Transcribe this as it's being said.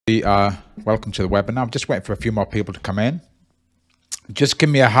Welcome to the webinar. I'm just waiting for a few more people to come in. Just give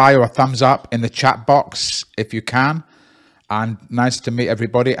me a hi or a thumbs up in the chat box if you can. And nice to meet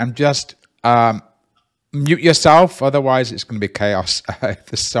everybody. And just mute yourself, otherwise it's going to be chaos.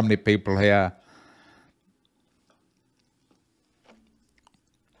 There's so many people here.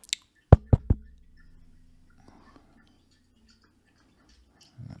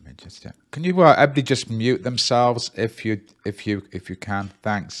 Let me just. Can you everybody just mute themselves if you can?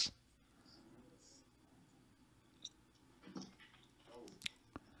 Thanks.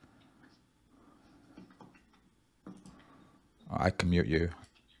 I can mute you.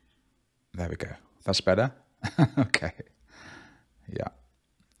 There we go. That's better. Okay. Yeah.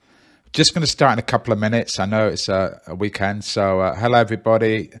 Just going to start in a couple of minutes. I know it's a weekend. So hello,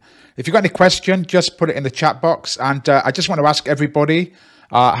 everybody. If you've got any question, just put it in the chat box. And I just want to ask everybody,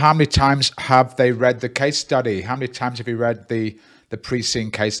 how many times have they read the case study? How many times have you read the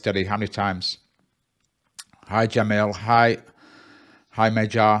pre-scene case study? How many times? Hi, Jamil. Hi,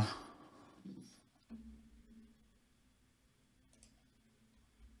 Major.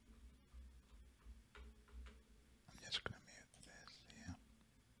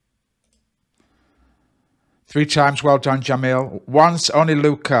 Three times, well done, Jamil. Once, only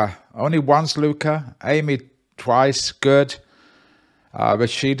Luca. Only once, Luca. Amy, twice, good.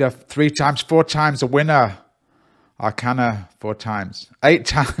 Rashida, 3 times, 4 times, a winner. Arcana, 4 times. 8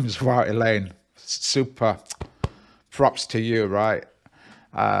 times, wow, Elaine. Super. Props to you, right?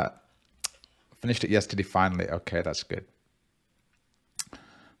 Finished it yesterday, finally. Okay, that's good.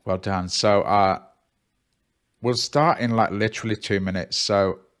 Well done. So we'll start in like literally 2 minutes.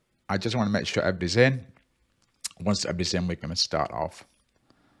 So I just want to make sure everybody's in. Once everybody's in, we're going to start off.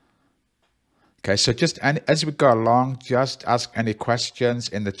 Okay, so just as we go along, just ask any questions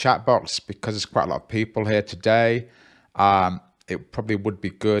in the chat box because there's quite a lot of people here today. It probably would be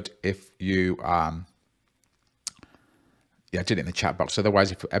good if you did it in the chat box.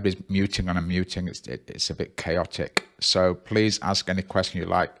 Otherwise, if everybody's muting and unmuting, it's a bit chaotic. So please ask any question you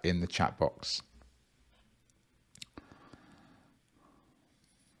like in the chat box.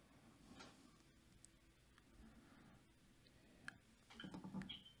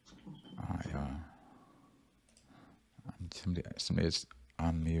 Somebody is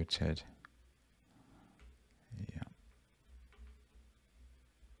unmuted. Yeah.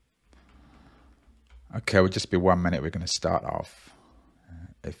 Okay, we'll just be 1 minute. We're going to start off.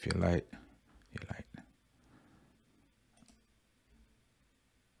 If you're late, you're late.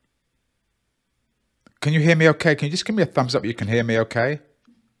 Can you hear me okay? Can you just give me a thumbs up? You can hear me okay?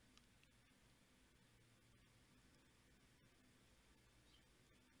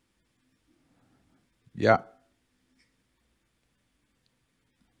 Yeah.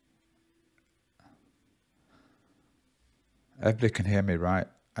 Everybody can hear me, right?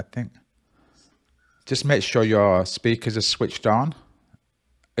 I think. Just make sure your speakers are switched on.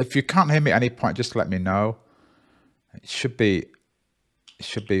 If you can't hear me at any point, just let me know. It should be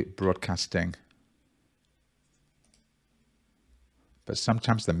broadcasting. But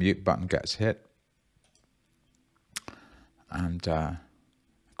sometimes the mute button gets hit and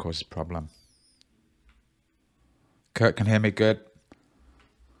causes a problem. Kurt can hear me good.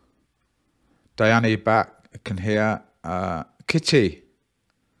 Diana, you back? I can hear. Kitty,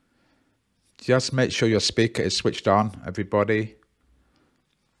 just make sure your speaker is switched on, everybody.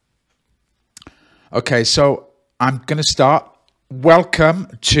 Okay, so I'm going to start. Welcome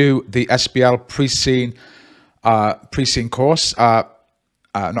to the SBL pre-scene course. Not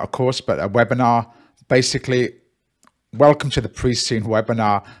a course, but a webinar. Basically, welcome to the pre-scene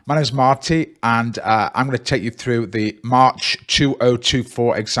webinar. My name is Marty, and I'm going to take you through the March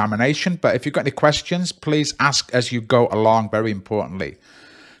 2024 examination. But if you've got any questions, please ask as you go along, very importantly.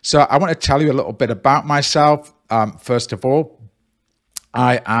 So I want to tell you a little bit about myself. First of all,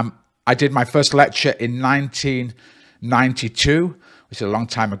 I did my first lecture in 1992, which is a long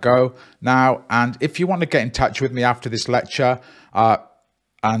time ago now. And if you want to get in touch with me after this lecture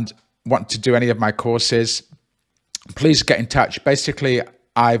and want to do any of my courses, please get in touch. Basically,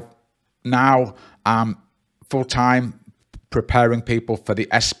 I now am full-time preparing people for the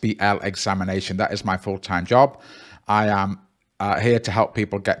SBL examination. That is my full-time job. I am here to help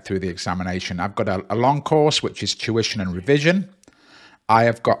people get through the examination. I've got a long course, which is tuition and revision. I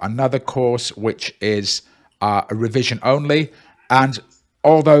have got another course, which is a revision only, and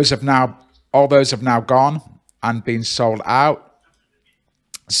all those have now gone and been sold out.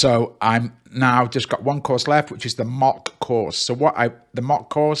 So I'm now just got one course left, which is the mock course. So the mock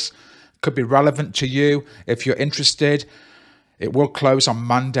course could be relevant to you if you're interested. It will close on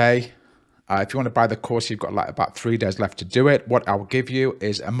Monday. If you want to buy the course, you've got like about 3 days left to do it. What I'll give you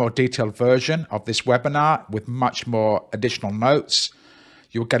is a more detailed version of this webinar with much more additional notes.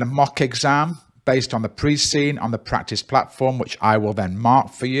 You'll get a mock exam based on the pre-scene on the practice platform, which I will then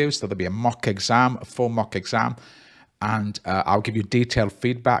mark for you. So there'll be a mock exam, a full mock exam, and I'll give you detailed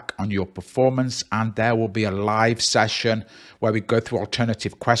feedback on your performance. And there will be a live session where we go through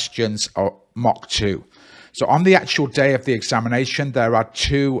alternative questions or mock 2. So on the actual day of the examination, there are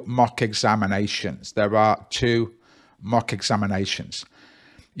 2 mock examinations.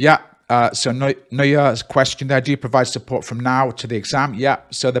 Yeah. So Noya's question there, do you provide support from now to the exam? Yeah.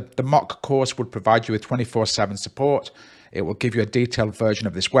 So the mock course would provide you with 24/7 support. It will give you a detailed version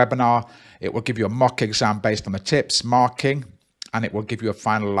of this webinar. It will give you a mock exam based on the tips, marking, and it will give you a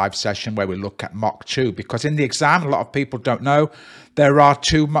final live session where we look at mock 2. Because in the exam, a lot of people don't know, there are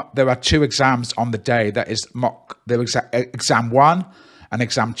two exams on the day. That is exam 1 and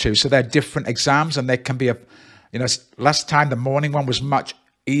exam 2. So they're different exams, and they can be last time the morning one was much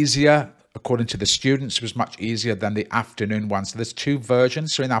easier, according to the students, was much easier than the afternoon one. So there's 2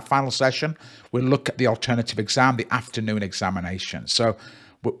 versions. So in our final session, we'll look at the alternative exam, the afternoon examination. So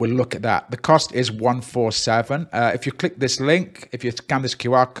we'll look at that. The cost is $147. If you click this link, if you scan this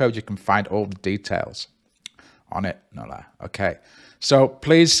QR code, you can find all the details on it. Okay. So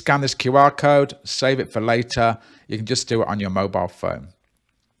please scan this QR code, save it for later. You can just do it on your mobile phone.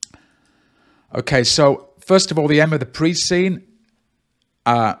 Okay. So first of all, the aim of the pre-scene.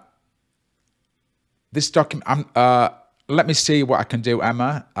 This document, let me see what I can do,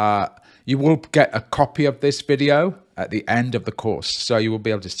 Emma. You will get a copy of this video at the end of the course, so you will be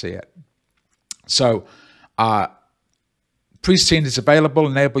able to see it. So pre-scene is available,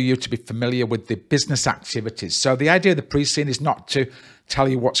 enable you to be familiar with the business activities. So the idea of the pre-scene is not to tell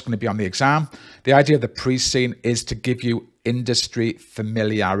you what's going to be on the exam. The idea of the pre-scene is to give you industry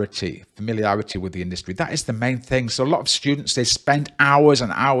familiarity with the industry. That is the main thing. So a lot of students, they spend hours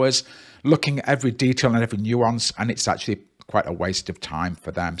and hours looking at every detail and every nuance, and it's actually quite a waste of time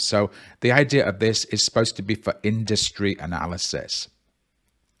for them. So the idea of this is supposed to be for industry analysis.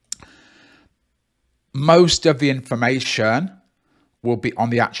 Most of the information will be on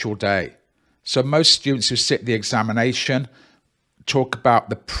the actual day. So most students who sit the examination talk about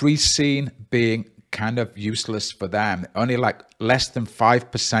the pre-scene being kind of useless for them. Only like less than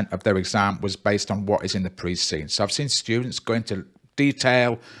 5% of their exam was based on what is in the pre-scene. So I've seen students go into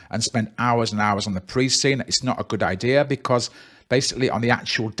detail and spend hours and hours on the pre-scene. It's not a good idea, because basically on the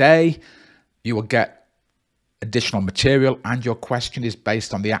actual day, you will get additional material, and your question is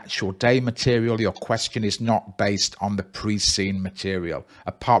based on the actual day material. Your question is not based on the pre-scene material,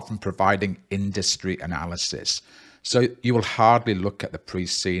 apart from providing industry analysis. So you will hardly look at the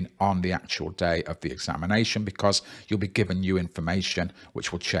pre-scene on the actual day of the examination, because you'll be given new information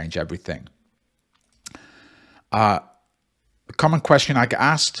which will change everything. A common question I get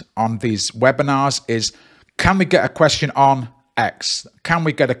asked on these webinars is, can we get a question on X? Can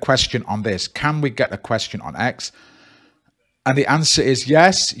we get a question on this? Can we get a question on X? And the answer is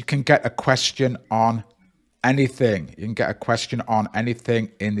yes, you can get a question on anything. You can get a question on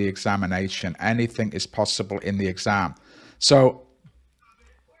anything in the examination. Anything is possible in the exam. So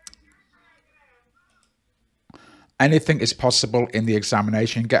anything is possible in the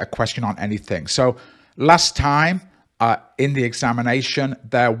examination. You can get a question on anything. So last time in the examination,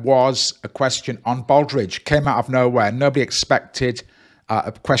 there was a question on Baldridge. Came out of nowhere. Nobody expected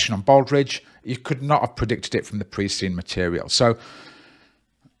a question on Baldridge. You could not have predicted it from the pre-scene material. So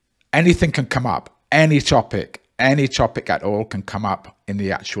anything can come up. Any topic at all can come up in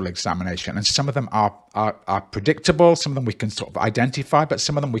the actual examination. And some of them are predictable. Some of them we can sort of identify, but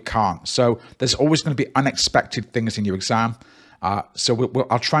some of them we can't. So there's always going to be unexpected things in your exam. So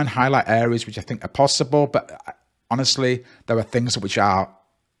I'll try and highlight areas which I think are possible, but honestly, there are things which are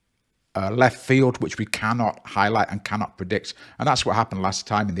left field, which we cannot highlight and cannot predict. And that's what happened last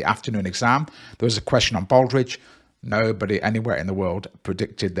time in the afternoon exam. There was a question on Baldridge. Nobody anywhere in the world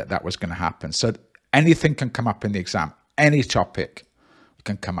predicted that that was going to happen. So anything can come up in the exam. Any topic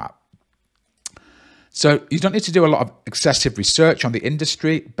can come up. So you don't need to do a lot of excessive research on the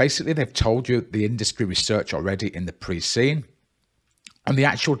industry. Basically, they've told you the industry research already in the pre-scene. On the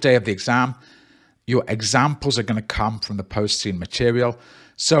actual day of the exam, your examples are going to come from the post-scene material.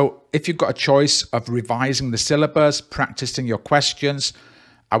 So if you've got a choice of revising the syllabus, practicing your questions,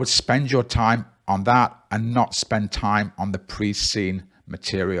 I would spend your time on that and not spend time on the pre-scene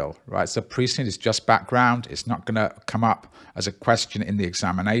material, right? So pre-scene is just background. It's not going to come up as a question in the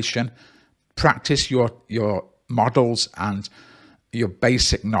examination. Practice your models and your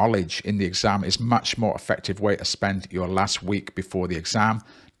basic knowledge in the exam is much more effective way to spend your last week before the exam.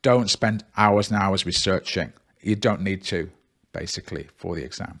 don't spend hours and hours researching. You don't need to, basically, for the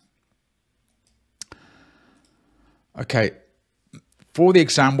exam. Okay, for the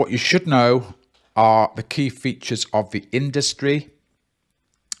exam, what you should know are the key features of the industry.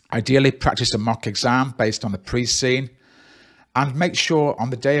 Ideally, practice a mock exam based on the pre-scene, and make sure on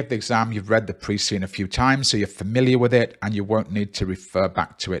the day of the exam you've read the pre-scene a few times so you're familiar with it and you won't need to refer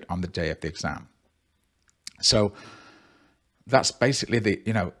back to it on the day of the exam. So that's basically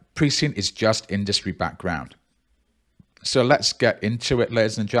the, pre-scene is just industry background. So let's get into it,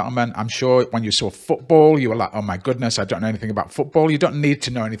 ladies and gentlemen. I'm sure when you saw football, you were like, oh my goodness, I don't know anything about football. You don't need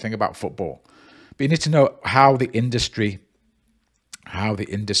to know anything about football, but you need to know how the industry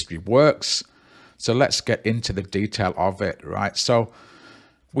works. So let's get into the detail of it, right? So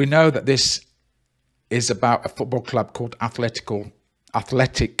we know that this is about a football club called Athletic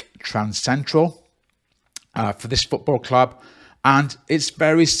Transcentral for this football club. And it's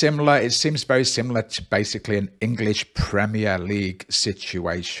very similar. It seems very similar to basically an English Premier League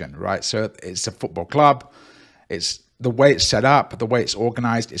situation, right? So it's a football club. It's the way it's set up, the way it's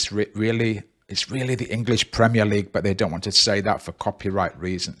organized. It's really the English Premier League, but they don't want to say that for copyright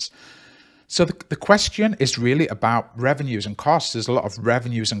reasons. So the question is really about revenues and costs. There's a lot of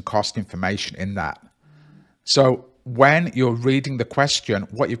revenues and cost information in that. So when you're reading the question,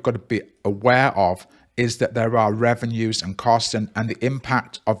 what you've got to be aware of is that there are revenues and costs and the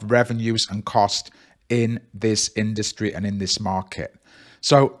impact of revenues and cost in this industry and in this market.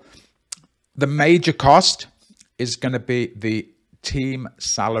 So the major cost is going to be the team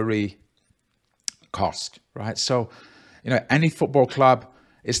salary cost, right? So, any football club,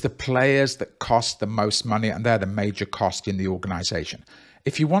 it's the players that cost the most money, and they're the major cost in the organization.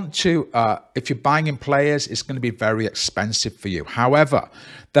 If you want to, if you're buying in players, it's going to be very expensive for you. However,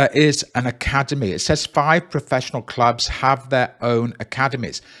 there is an academy. It says 5 professional clubs have their own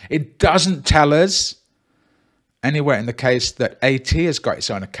academies. It doesn't tell us anywhere in the case that AT has got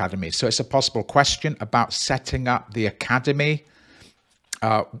its own academy. So it's a possible question about setting up the academy.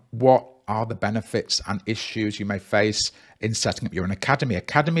 What are the benefits and issues you may face in setting up your own academy?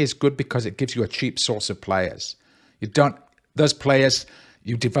 Academy is good because it gives you a cheap source of players. Those players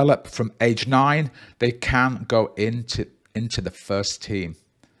you develop from age 9, they can go into the first team.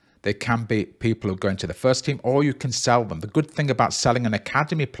 They can be people who go into the first team, or you can sell them. The good thing about selling an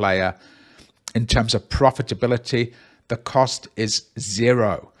academy player in terms of profitability, the cost is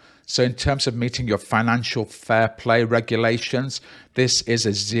 0. So in terms of meeting your financial fair play regulations, this is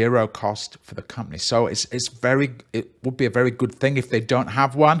a 0 cost for the company. So it would be a very good thing. If they don't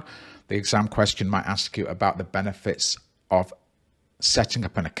have one, the exam question might ask you about the benefits of setting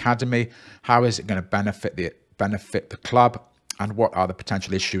up an academy. How is it going to benefit the club, and what are the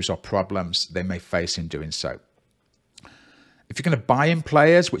potential issues or problems they may face in doing so? If you're going to buy in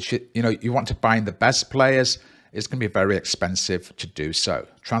players, which you want to buy in the best players, it's going to be very expensive to do so.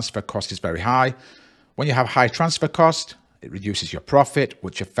 Transfer cost is very high. When you have high transfer cost, it reduces your profit,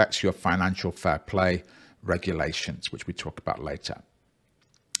 which affects your financial fair play regulations, which we talk about later.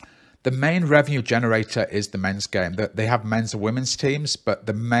 The main revenue generator is the men's game. They have men's and women's teams, but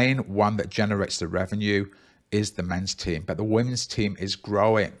the main one that generates the revenue is the men's team. But the women's team is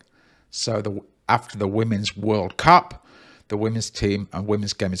growing. So after the Women's World Cup, the women's team and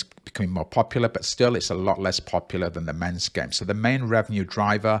women's game is becoming more popular, but still it's a lot less popular than the men's game. So the main revenue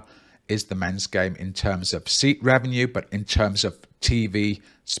driver is the men's game in terms of seat revenue, but in terms of TV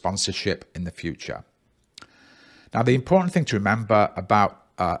sponsorship in the future. Now, the important thing to remember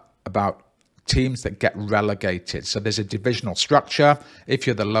about teams that get relegated. So there's a divisional structure. If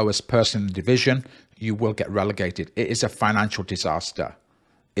you're the lowest person in the division, you will get relegated. It is a financial disaster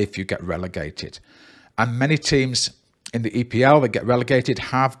if you get relegated. And many teams in the EPL that get relegated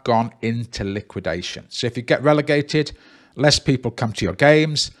have gone into liquidation. So if you get relegated, less people come to your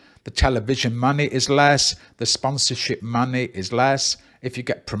games, the television money is less, the sponsorship money is less. If you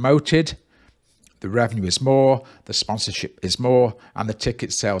get promoted, the revenue is more, the sponsorship is more, and the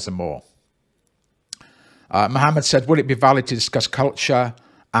ticket sales are more. Mohammed said, would it be valid to discuss culture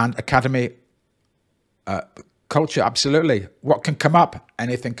and academy? Culture, absolutely. What can come up?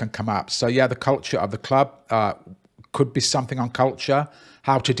 Anything can come up. So yeah, the culture of the club could be something on culture,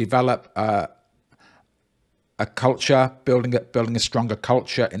 how to develop a culture, building a stronger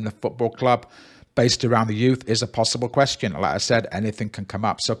culture in the football club based around the youth is a possible question. Like I said, anything can come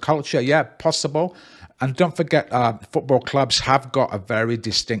up. So culture, yeah, possible. And don't forget, football clubs have got a very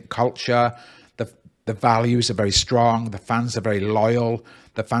distinct culture. The values are very strong. The fans are very loyal.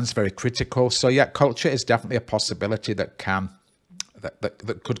 The fans are very critical. So yeah, culture is definitely a possibility that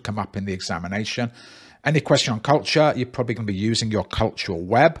could come up in the examination. Any question on culture, you're probably going to be using your cultural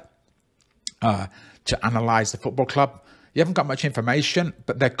web to analyze the football club. You haven't got much information,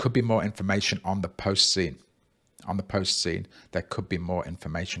 but there could be more information on the post scene. On the post scene, there could be more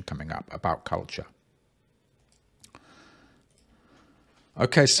information coming up about culture.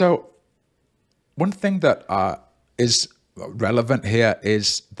 Okay, so one thing that is relevant here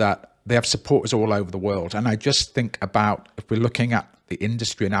is that they have supporters all over the world. And I just think about, if we're looking at the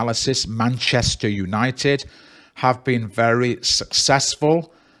industry analysis, Manchester United have been very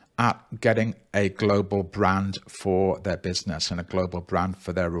successful at getting a global brand for their business and a global brand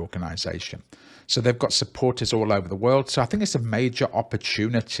for their organization. So they've got supporters all over the world. So I think it's a major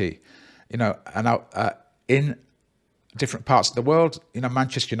opportunity, you know, and in different parts of the world, you know,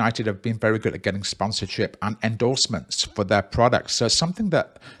 Manchester United have been very good at getting sponsorship and endorsements for their products. So something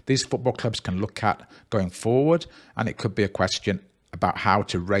that these football clubs can look at going forward, and it could be a question about how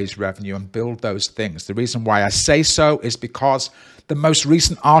to raise revenue and build those things. The reason why I say so is because the most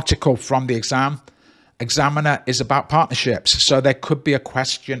recent article from the Examiner is about partnerships. So there could be a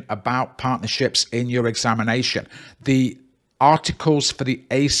question about partnerships in your examination. The articles for the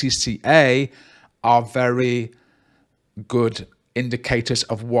ACCA are very good indicators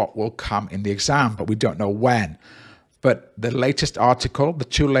of what will come in the exam, but we don't know when. But the latest article, the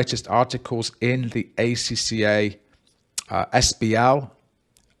two latest articles in the ACCA SBL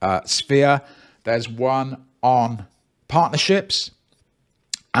sphere, there's one on partnerships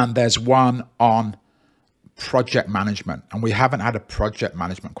and there's one on project management. And we haven't had a project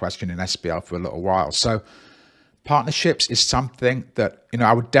management question in SBL for a little while. So partnerships is something that, you know,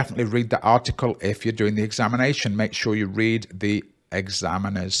 I would definitely read the article if you're doing the examination. Make sure you read the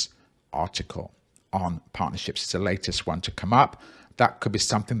examiner's article on partnerships. It's the latest one to come up. That could be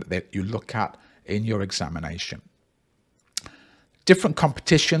something that you look at in your examination. Different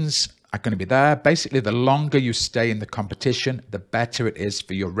competitions are going to be there. Basically, the longer you stay in the competition, the better it is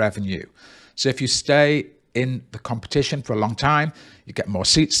for your revenue. So if you stay in the competition for a long time, you get more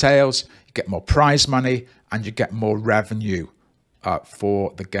seat sales, you get more prize money, and you get more revenue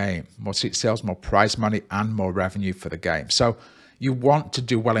for the game. More seat sales, more prize money, and more revenue for the game. So you want to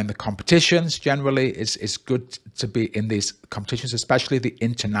do well in the competitions. Generally, it's good to be in these competitions, especially the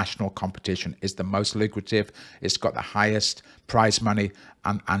international competition is the most lucrative. It's got the highest prize money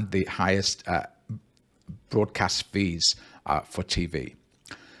and the highest broadcast fees for TV.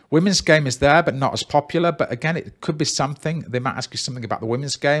 Women's game is there, but not as popular. But again, it could be something. They might ask you something about the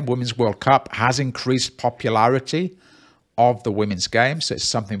women's game. Women's World Cup has increased popularity of the women's game. So it's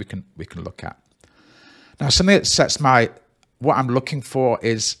something we can look at. Now, something that sets what I'm looking for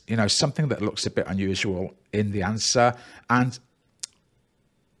is, you know, something that looks a bit unusual in the answer. And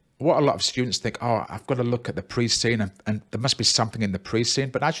what a lot of students think, oh, I've got to look at the pre-scene and there must be something in the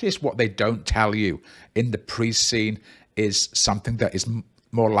pre-scene. But actually, it's what they don't tell you in the pre-scene is something that is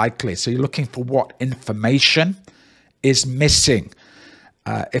more likely. So you're looking for what information is missing.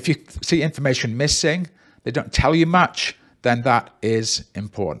 If you see information missing, they don't tell you much, then that is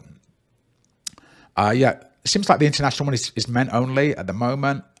important. Yeah, it seems like the international one is men only at the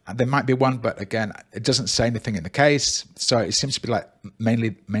moment. There might be one, but again, it doesn't say anything in the case. So it seems to be like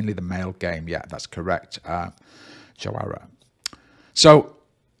mainly the male game. Yeah, that's correct, Joara. So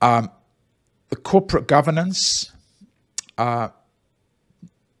the corporate governance,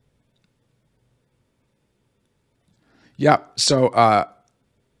 yeah, so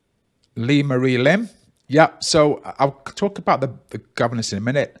Lee Marie Lim. Yeah, so I'll talk about the governance in a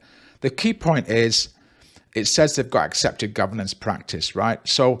minute. The key point is it says they've got accepted governance practice, right?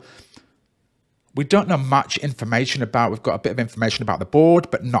 So we don't know much information we've got a bit of information about the board,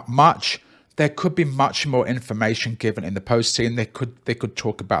 but not much. There could be much more information given in the post-scene. They could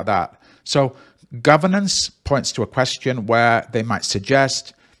talk about that. So governance points to a question where they might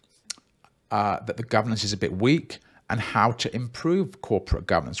suggest that the governance is a bit weak, and how to improve corporate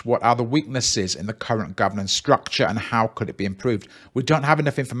governance. What are the weaknesses in the current governance structure and how could it be improved? We don't have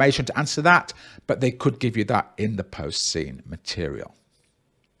enough information to answer that, but they could give you that in the post-scene material.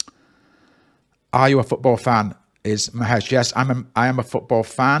 Are you a football fan? Is Mahesh? Yes, I am a football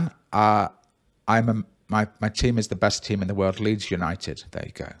fan. My team is the best team in the world, Leeds United. There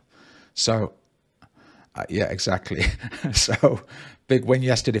you go. So, yeah, exactly. So, big win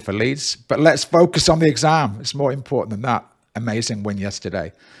yesterday for Leeds. But let's focus on the exam. It's more important than that. Amazing win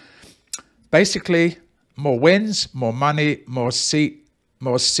yesterday. Basically, more wins, more money, more seat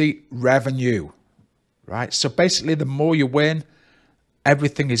revenue, right? So basically, the more you win,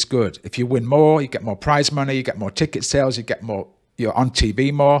 everything is good. If you win more, you get more prize money, you get more ticket sales, you get more, you're on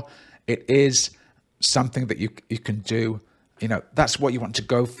TV more. It is something that you can do. You know, that's what you want to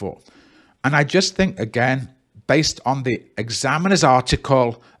go for. And I just think, again, based on the Examiner's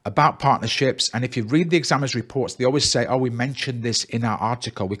article about partnerships, and if you read the Examiner's reports, they always say, oh, we mentioned this in our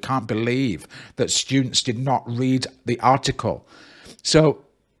article. We can't believe that students did not read the article. So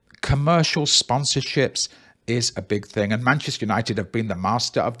commercial sponsorships is a big thing. And Manchester United have been the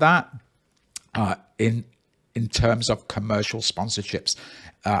master of that in terms of commercial sponsorships.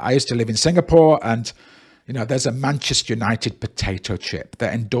 I used to live in Singapore, and there's a Manchester United potato chip.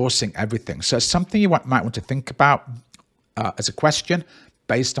 They're endorsing everything. So it's something you might want to think about as a question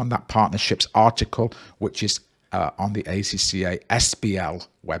based on that partnerships article, which is on the ACCA SBL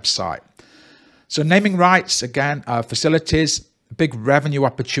website. So naming rights, again, facilities, big revenue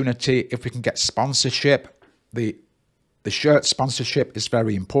opportunity. If we can get sponsorship, the shirt sponsorship is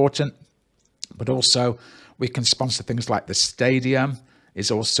very important, but also we can sponsor things like the stadium is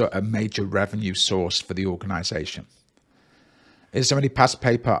also a major revenue source for the organization. Is there any past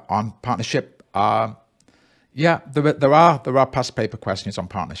paper on partnership? Yeah, there are past paper questions on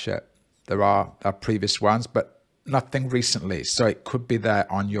partnership. There are previous ones, but nothing recently. So it could be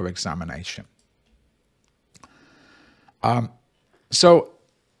there on your examination. So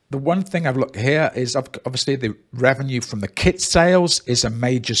the one thing I've looked here is obviously the revenue from the kit sales is a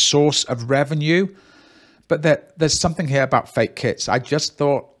major source of revenue. But there's something here about fake kits. I just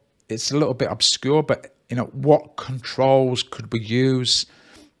thought it's a little bit obscure, but what controls could we use?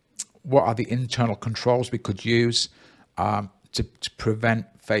 What are the internal controls we could use to prevent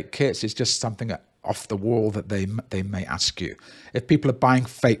fake kits? It's just something off the wall that they may ask you. If people are buying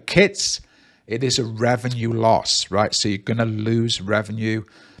fake kits, it is a revenue loss, right? So you're going to lose revenue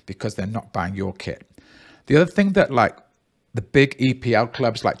because they're not buying your kit. The other thing that the big EPL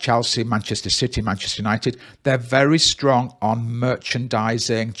clubs like Chelsea, Manchester City, Manchester United, they're very strong on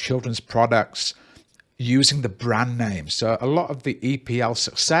merchandising, children's products, using the brand name. So a lot of the EPL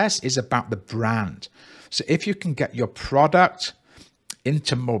success is about the brand. So if you can get your product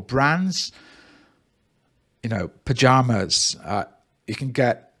into more brands, pajamas, you can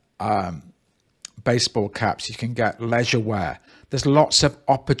get baseball caps, you can get leisure wear. There's lots of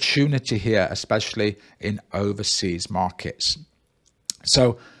opportunity here, especially in overseas markets.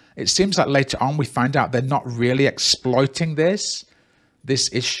 So it seems like later on we find out they're not really exploiting this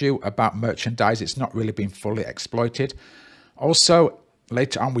issue about merchandise. It's not really being fully exploited. Also,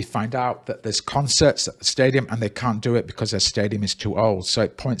 later on we find out that there's concerts at the stadium and they can't do it because their stadium is too old. So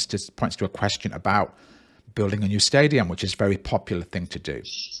it points to a question about building a new stadium, which is a very popular thing to do.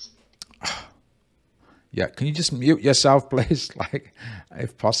 Yeah, can you just mute yourself, please?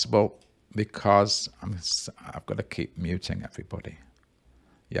 If possible, because I've got to keep muting everybody.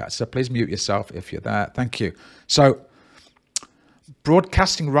 Yeah, so please mute yourself if you're there. Thank you. So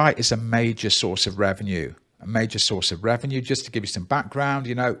broadcasting right is a major source of revenue. A major source of revenue. Just to give you some background,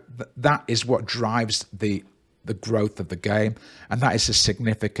 that is what drives the growth of the game, and that is a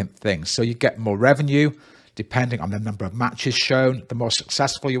significant thing. So you get more revenue depending on the number of matches shown. The more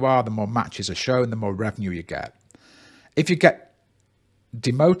successful you are, the more matches are shown, the more revenue you get. If you get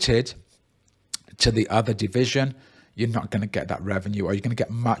demoted to the other division, you're not going to get that revenue, or you're going to get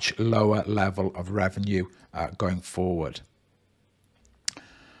much lower level of revenue going forward.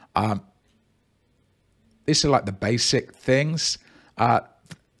 These are like the basic things.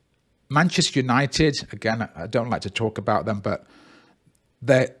 Manchester United, again, I don't like to talk about them, but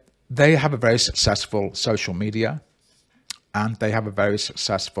they have a very successful social media, and they have a very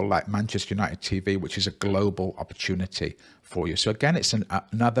successful Manchester United TV, which is a global opportunity for you. So again, it's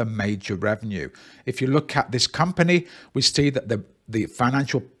another major revenue. If you look at this company, we see that the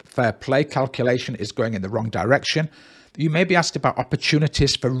financial fair play calculation is going in the wrong direction. You may be asked about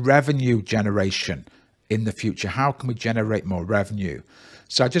opportunities for revenue generation in the future. How can we generate more revenue?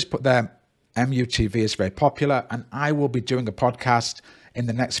 So I just put there, MUTV is very popular, and I will be doing a podcast in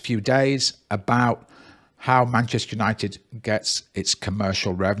the next few days about how Manchester United gets its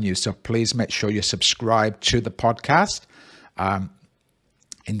commercial revenue. So please make sure you subscribe to the podcast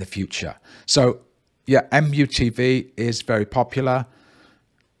in the future. So yeah, MUTV is very popular.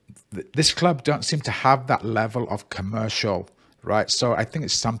 This club don't seem to have that level of commercial, right? So I think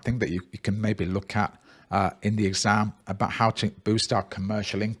it's something that you can maybe look at in the exam about how to boost our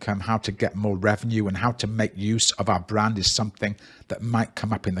commercial income, how to get more revenue, and how to make use of our brand is something that might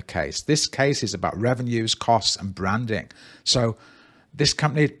come up in the case. This case is about revenues, costs, and branding. So this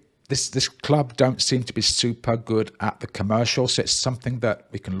company, this club don't seem to be super good at the commercial. So it's something that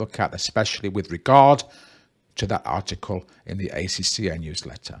we can look at, especially with regard to that article in the ACCA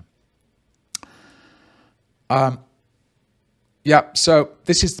newsletter. Yeah, so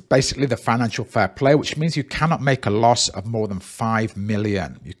this is basically the financial fair play, which means you cannot make a loss of more than 5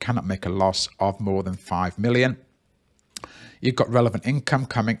 million. You cannot make a loss of more than 5 million. You've got relevant income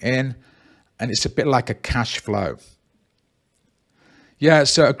coming in, and it's a bit like a cash flow. Yeah,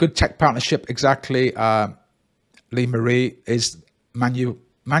 so a good tech partnership, exactly. Lee Marie is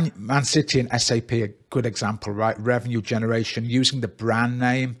Man City and SAP, a good example, right? Revenue generation, using the brand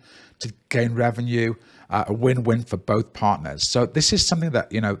name to gain revenue, a win-win for both partners. So this is something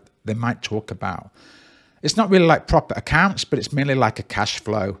that, they might talk about. It's not really like proper accounts, but it's mainly like a cash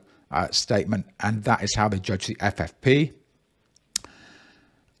flow statement. And that is how they judge the FFP.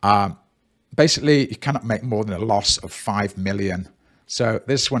 Basically, you cannot make more than a loss of 5 million. So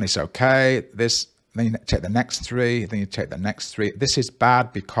this one is okay. Then you take the next three, then you take the next three. This is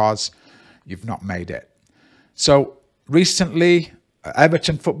bad because you've not made it. So recently,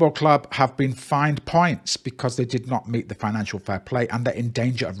 Everton Football Club have been fined points because they did not meet the financial fair play and they're in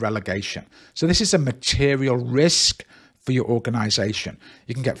danger of relegation. So this is a material risk for your organization.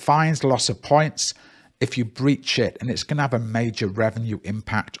 You can get fines, loss of points if you breach it, and it's going to have a major revenue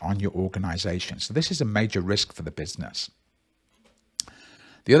impact on your organization. So this is a major risk for the business.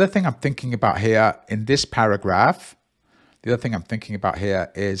 The other thing I'm thinking about here in this paragraph,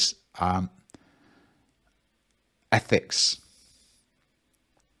 is ethics.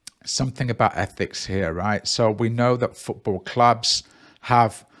 Something about ethics here, right? So we know that football clubs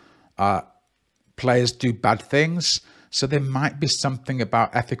have players do bad things. So there might be something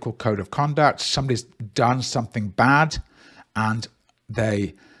about ethical code of conduct. Somebody's done something bad, and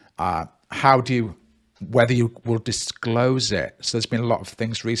they, whether you will disclose it. So there's been a lot of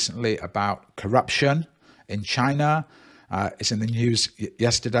things recently about corruption in China. It's in the news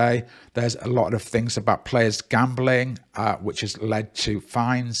yesterday. There's a lot of things about players gambling, which has led to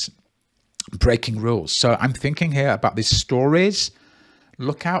fines, breaking rules. So I'm thinking here about these stories.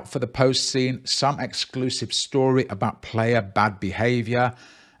 Look out for the post scene, some exclusive story about player bad behavior,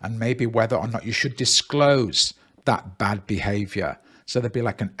 and maybe whether or not you should disclose that bad behavior. So there'd be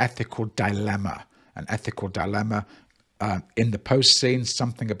like an ethical dilemma. In the post scene,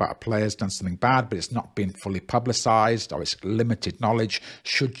 something about a player's done something bad, but it's not been fully publicized, or it's limited knowledge.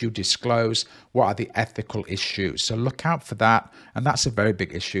 Should you disclose? What are the ethical issues? So look out for that. And that's a very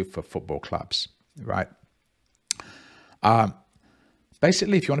big issue for football clubs, right?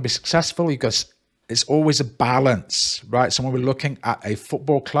 Basically, if you want to be successful, it's always a balance, right? So when we're looking at a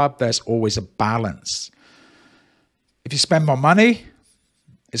football club, there's always a balance. If you spend more money,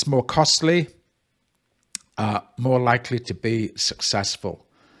 it's more costly, more likely to be successful.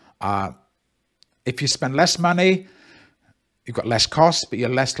 If you spend less money, you've got less costs, but you're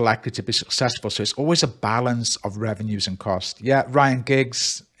less likely to be successful. So it's always a balance of revenues and costs. Yeah, Ryan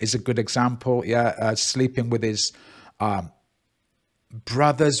Giggs is a good example. Yeah, sleeping with his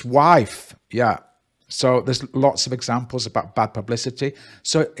brother's wife. Yeah. So there's lots of examples about bad publicity.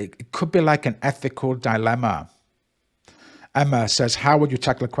 So it could be like an ethical dilemma. Emma says, how would you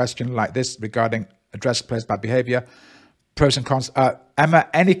tackle a question like this regarding address players' bad behavior? Pros and cons. Emma,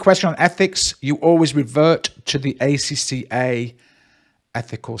 any question on ethics, you always revert to the ACCA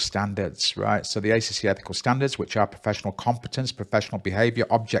ethical standards, right? So the ACCA ethical standards, which are professional competence, professional behavior,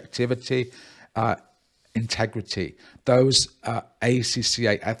 objectivity, integrity. Those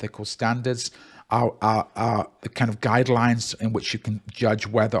ACCA ethical standards are the kind of guidelines in which you can judge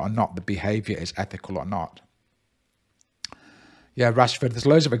whether or not the behavior is ethical or not. Yeah, Rashford, there's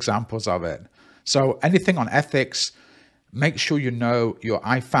loads of examples of it. So anything on ethics, make sure you know your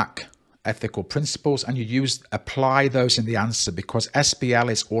IFAC ethical principles and apply those in the answer, because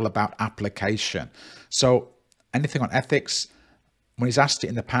SBL is all about application. So anything on ethics, when he's asked it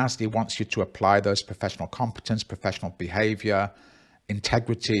in the past, he wants you to apply those professional competence, professional behavior,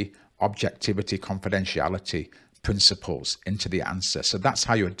 integrity, objectivity, confidentiality principles into the answer. So that's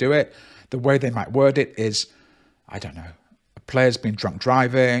how you would do it. The way they might word it is, I don't know, a player's been drunk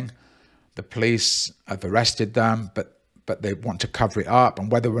driving, the police have arrested them, but they want to cover it up,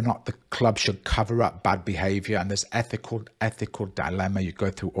 and whether or not the club should cover up bad behavior. And there's ethical dilemma. You go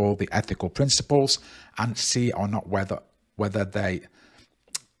through all the ethical principles and see or not whether they,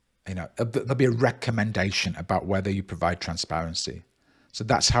 there'll be a recommendation about whether you provide transparency. So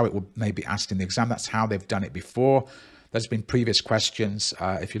that's how it will maybe asked in the exam. That's how they've done it before. There's been previous questions.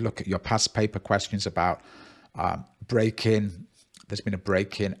 If you look at your past paper questions about break-in, there's been a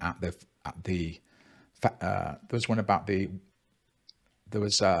break-in there was one about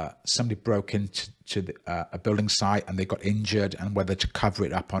somebody broke into a building site and they got injured, and whether to cover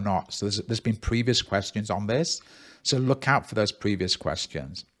it up or not. So there's been previous questions on this. So look out for those previous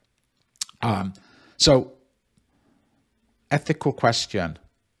questions. So ethical question,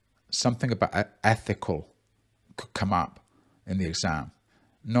 something about ethical could come up in the exam.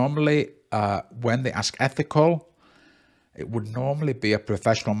 Normally, when they ask ethical, it would normally be a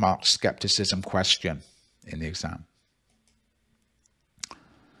professional mark skepticism question in the exam.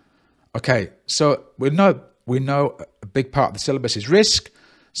 Okay, so we know a big part of the syllabus is risk.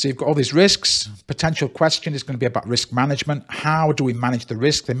 So you've got all these risks. Potential question is going to be about risk management. How do we manage the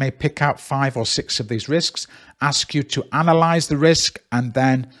risk? They may pick out 5 or 6 of these risks, ask you to analyze the risk, and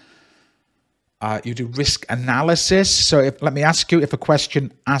then you do risk analysis. So let me ask you, if a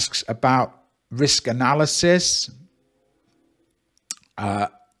question asks about risk analysis, if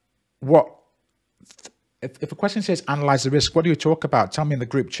a question says analyze the risk, what do you talk about? Tell me in the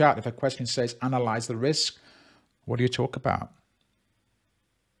group chat. If a question says analyze the risk, what do you talk about?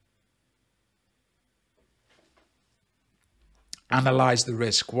 Analyze the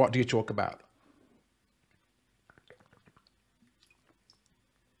risk. What do you talk about?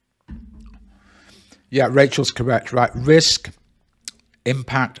 Yeah, Rachel's correct, right? Risk,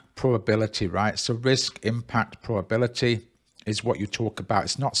 impact, probability, right? So risk, impact, probability is what you talk about.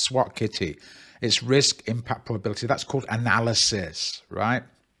 It's not SWOT kitty. It's risk, impact, probability. That's called analysis, right?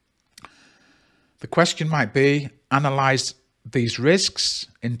 The question might be, analyze these risks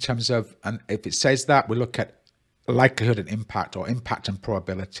in terms of, and if it says that, we look at likelihood and impact, or impact and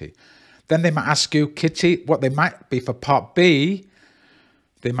probability. Then they might ask you, Kitty, what they might be for part B,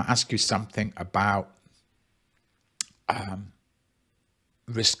 they might ask you something about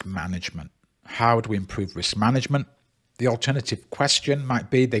risk management. How do we improve risk management? The alternative question might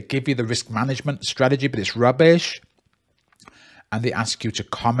be, they give you the risk management strategy, but it's rubbish. And they ask you to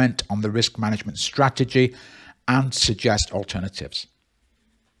comment on the risk management strategy and suggest alternatives.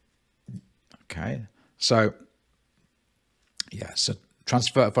 Okay, so yeah, so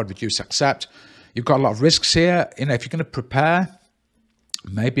transfer, avoid, reduce, accept. You've got a lot of risks here. You know, if you're going to prepare,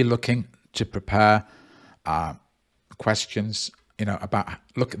 maybe looking to prepare questions, you know, about,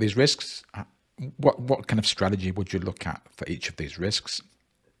 look at these risks. What kind of strategy would you look at for each of these risks?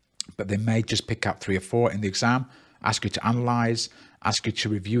 But they may just pick out 3 or 4 in the exam, ask you to analyze, ask you to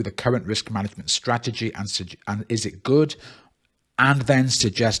review the current risk management strategy and is it good? And then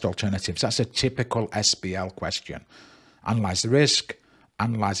suggest alternatives. That's a typical SBL question. Analyze the risk,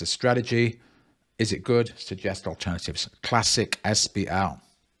 analyze the strategy. Is it good? Suggest alternatives. Classic SBL.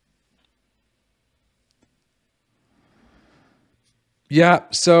 Yeah,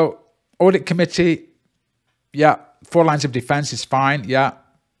 so audit committee, yeah, 4 lines of defense is fine, yeah.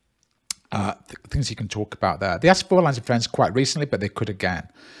 Things you can talk about there. They asked 4 lines of defense quite recently, but they could again.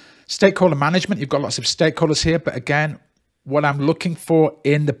 Stakeholder management, you've got lots of stakeholders here, but again, what I'm looking for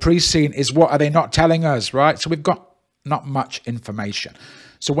in the pre-scene is what are they not telling us, right? So we've got not much information.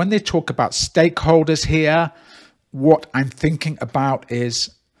 So when they talk about stakeholders here, what I'm thinking about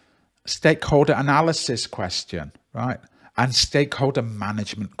is stakeholder analysis question, right? And stakeholder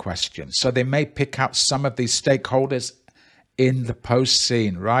management question. So they may pick out some of these stakeholders in the post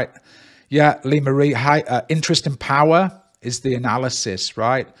scene, right? Yeah, Lee Marie, interest and power is the analysis,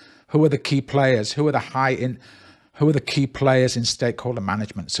 right? Who are the key players? Who are the key players in stakeholder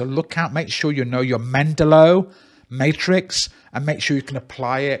management? So look out, make sure you know your Mendeley matrix and make sure you can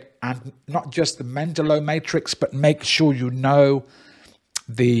apply it, and not just the Mendeley matrix, but make sure you know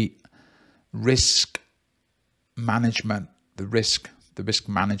the risk management, the risk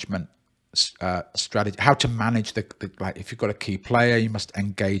management strategy, how to manage like if you've got a key player, you must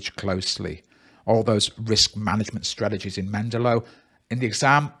engage closely. All those risk management strategies in Mendeley. In the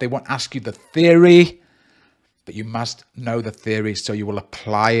exam, they won't ask you the theory, but you must know the theory, so you will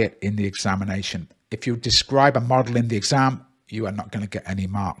apply it in the examination. If you describe a model in the exam, you are not going to get any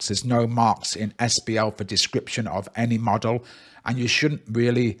marks. There's no marks in SBL for description of any model, and you shouldn't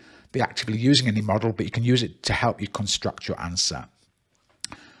really be actively using any model, but you can use it to help you construct your answer.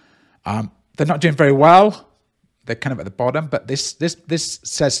 They're not doing very well. They're kind of at the bottom, but this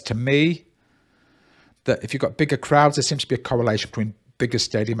says to me that if you've got bigger crowds, there seems to be a correlation between bigger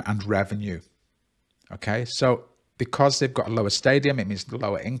stadium and revenue. Okay, so because they've got a lower stadium, it means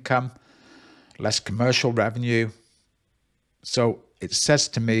lower income, less commercial revenue. So it says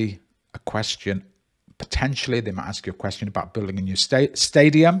to me a question, potentially they might ask you a question about building a new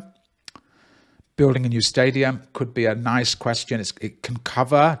stadium. Building a new stadium could be a nice question. It can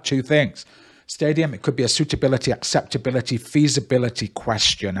cover 2 things. Stadium, it could be a suitability, acceptability, feasibility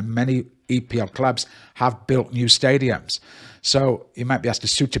question. And many EPL clubs have built new stadiums. So you might be asked a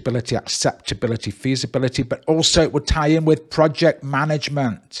suitability, acceptability, feasibility, but also it would tie in with project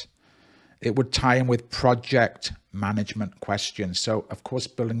management. it would tie in with project management questions. So of course,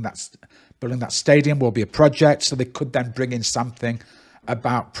 building that stadium will be a project. So they could then bring in something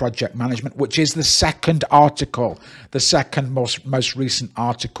about project management, which is the second article, the second most recent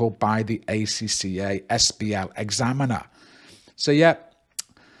article by the ACCA SBL examiner. So yeah,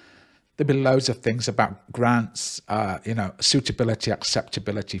 there'll be loads of things about grants, suitability,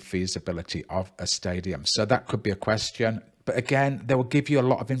 acceptability, feasibility of a stadium. So that could be a question. But again, they will give you a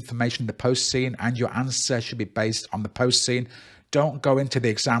lot of information in the post scene, and your answer should be based on the post scene. Don't go into the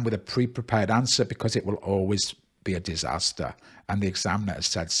exam with a pre-prepared answer, because it will always be a disaster. And the examiner has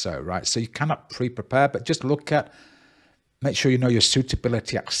said so, right? So you cannot pre-prepare, but just make sure you know your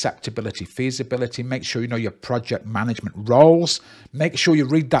suitability, acceptability, feasibility. Make sure you know your project management roles. Make sure you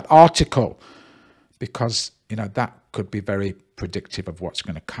read that article, because that could be very predictive of what's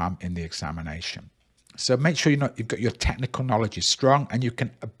going to come in the examination. So make sure you've got your technical knowledge is strong, and you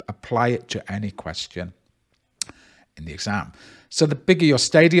can apply it to any question in the exam. So the bigger your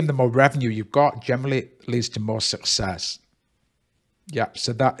stadium, the more revenue you've got, generally leads to more success. Yeah,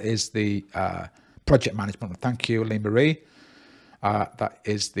 so that is the project management. Thank you, Lee Marie. That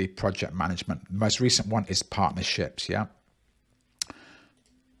is the project management. The most recent one is partnerships. Yeah.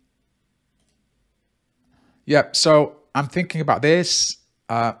 Yeah, so I'm thinking about this.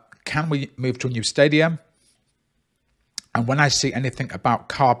 Can we move to a new stadium? And when I see anything about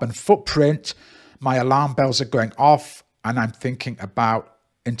carbon footprint, my alarm bells are going off, and I'm thinking about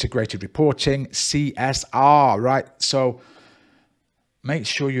integrated reporting, CSR, right? So make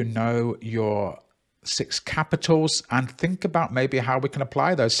sure you know your 6 capitals, and think about maybe how we can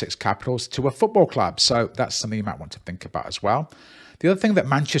apply those 6 capitals to a football club. So that's something you might want to think about as well. The other thing that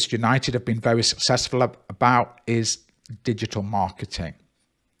Manchester United have been very successful about is digital marketing.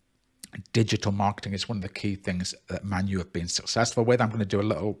 Digital marketing is one of the key things that Man U have been successful with. I'm going to do a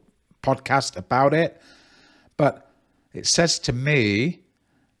little podcast about it, but it says to me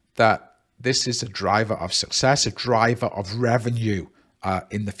that this is a driver of success, a driver of revenue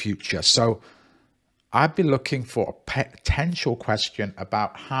in the future. So I'd be looking for a potential question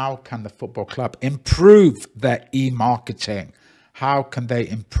about how can the football club improve their e-marketing? How can they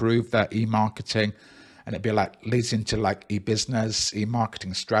improve their e-marketing? And it'd be leads into e-business,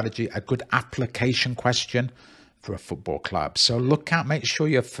 e-marketing strategy, a good application question for a football club. So make sure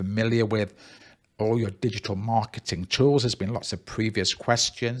you're familiar with all your digital marketing tools. There's been lots of previous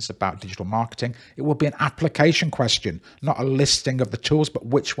questions about digital marketing. It will be an application question, not a listing of the tools, but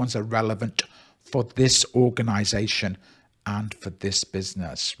which ones are relevant for this organization and for this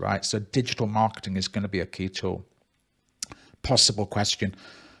business, right? So digital marketing is going to be a key tool. Possible question.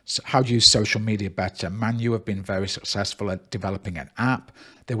 So how do you use social media better? Man U have been very successful at developing an app.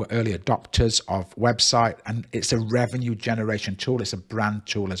 They were early adopters of website, and it's a revenue generation tool. It's a brand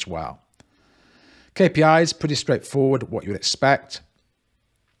tool as well. KPIs, pretty straightforward, what you would expect.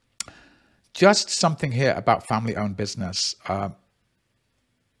 Just something here about family-owned business.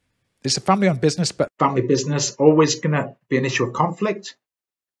 It's a family-owned business, but family business always going to be an issue of conflict.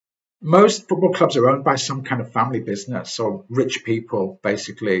 Most football clubs are owned by some kind of family business, or rich people,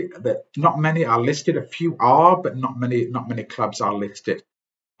 basically. That not many are listed. A few are, but not many clubs are listed.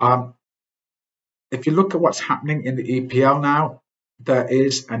 If you look at what's happening in the EPL now, there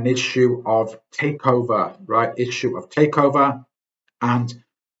is an issue of takeover, right? Issue of takeover, and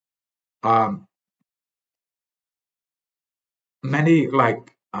many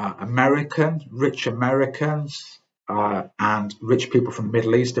rich Americans and rich people from the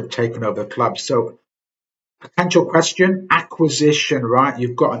Middle East have taken over the club. So potential question, acquisition, right?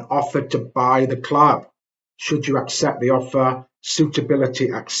 You've got an offer to buy the club. Should you accept the offer?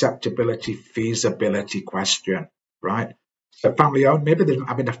 Suitability, acceptability, feasibility question, right? So family owned, maybe they don't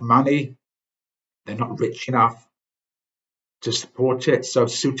have enough money. They're not rich enough to support it. So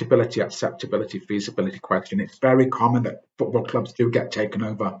suitability, acceptability, feasibility question. It's very common that football clubs do get taken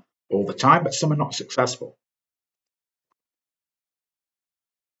over all the time, but some are not successful.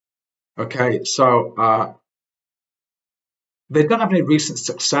 Okay, so they don't have any recent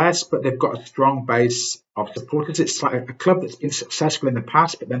success, but they've got a strong base of supporters. It's like a club that's been successful in the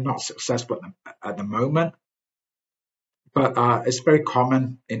past, but they're not successful at the moment. But it's very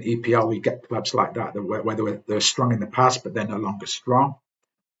common in EPL. We get clubs like that where they were strong in the past, but they're no longer strong.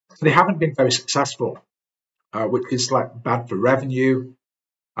 So they haven't been very successful, which is bad for revenue,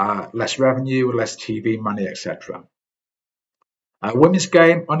 less TV money, etc. Women's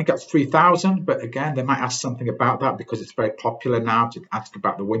game only got 3,000, but again, they might ask something about that because it's very popular now to ask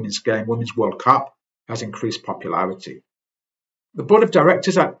about the women's game. Women's World Cup has increased popularity. The board of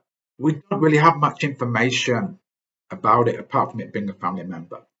directors, we don't really have much information about it apart from it being a family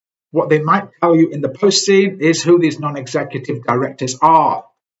member. What they might tell you in the post-scene is who these non-executive directors are.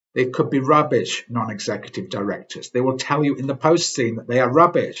 They could be rubbish non-executive directors. They will tell you in the post-scene that they are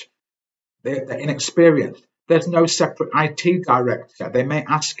rubbish. They're inexperienced. There's no separate IT director. They may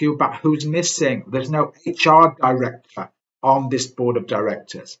ask you about who's missing. There's no HR director on this board of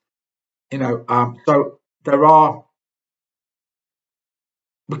directors. So there are.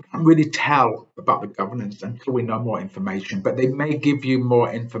 We can't really tell about the governance until we know more information, but they may give you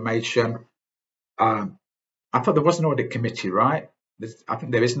more information. I thought there was an audit committee, right? I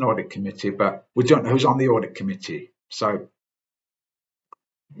think there is an audit committee, but we don't know who's on the audit committee. So,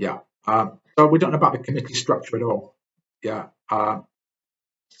 yeah. So we don't know about the committee structure at all. Yeah.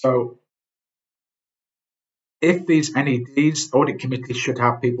 So if these NEDs, audit committees should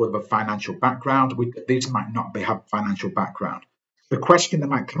have people with a financial background. These might not have financial background. The question that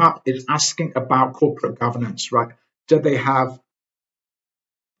might come up is asking about corporate governance, right? Do they have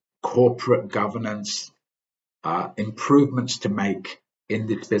corporate governance improvements to make in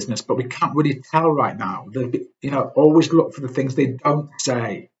this business? But we can't really tell right now. Always look for the things they don't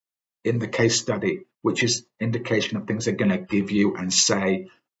say in the case study, which is indication of things they're going to give you and say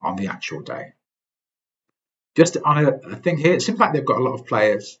on the actual day. Just on a thing here, it seems like they've got a lot of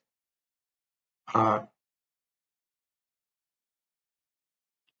players.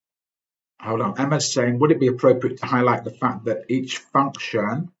 Hold on, Emma's saying, would it be appropriate to highlight the fact that each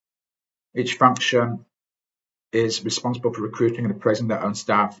function is responsible for recruiting and appraising their own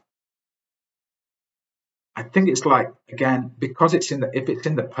staff? I think it's like, again, because if it's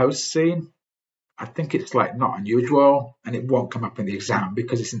in the post scene, I think it's like not unusual, and it won't come up in the exam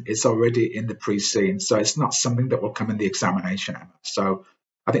because it's already in the pre-scene. So it's not something that will come in the examination, Emma. So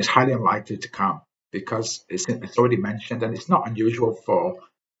I think it's highly unlikely to come because it's already mentioned, and it's not unusual for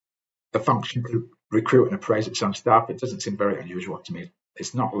the function to recruit and appraise its own staff. It doesn't seem very unusual to me.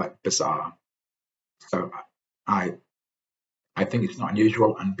 It's not like bizarre. So I think it's not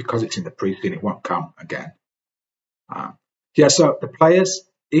unusual, and because it's in the pre-scene, it won't come again. So the players,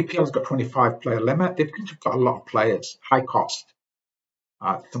 EPL's got 25 player limit. They've got a lot of players, high cost.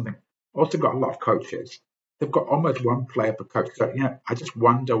 Something also got a lot of coaches. They've got almost one player per coach. So I just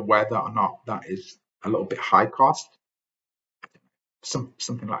wonder whether or not that is a little bit high cost.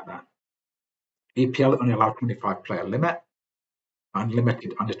 Something like that. EPL only allowed 25 player limit,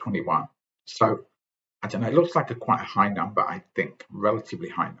 unlimited under 21. So I don't know. It looks like quite a high number. I think relatively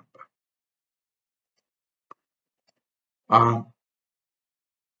high number.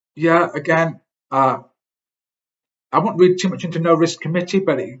 Again, I won't read too much into no risk committee,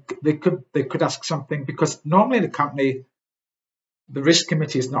 but they could ask something, because normally in a company, the risk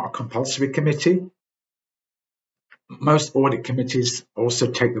committee is not a compulsory committee. Most audit committees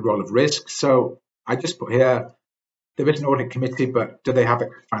also take the role of risk. So I just put here, there is an audit committee, but do they have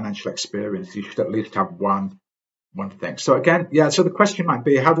financial experience? You should at least have one thing. So again, so the question might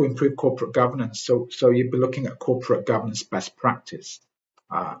be, how to improve corporate governance? So you'd be looking at corporate governance best practice.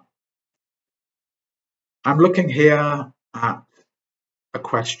 I'm looking here at a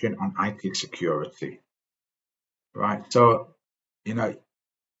question on IT security, right? So,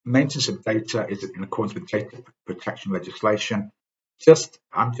 maintenance of data is in accordance with data protection legislation.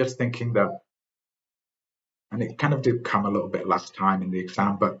 I'm just thinking that, and it kind of did come a little bit last time in the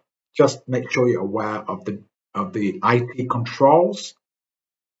exam, but just make sure you're aware of the IT controls.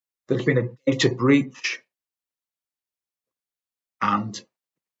 There's been a data breach and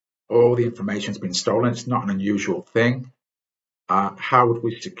all the information's been stolen. It's not an unusual thing. How would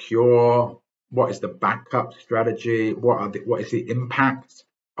we secure? What is the backup strategy? What is the impact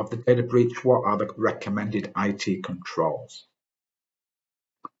of the data breach? What are the recommended IT controls?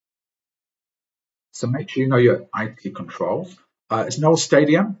 So make sure you know your IT controls. It's an old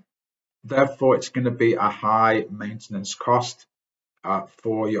stadium, therefore it's going to be a high maintenance cost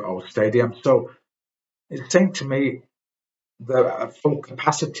for your old stadium. So it's saying to me the full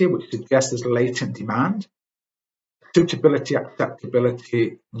capacity, which suggests there's latent demand. Suitability,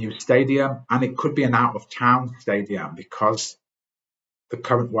 acceptability, new stadium, and it could be an out-of-town stadium because the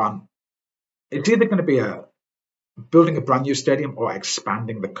current one, it's either going to be building a brand new stadium or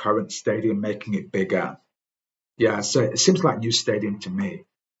expanding the current stadium, making it bigger. So it seems like new stadium to me.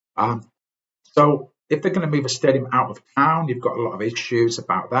 So if they're going to move a stadium out of town, you've got a lot of issues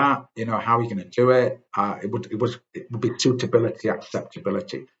about that. How are you going to do it? It would be suitability,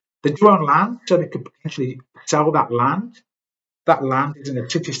 acceptability. They do own land, so they could potentially sell that land. That land is in a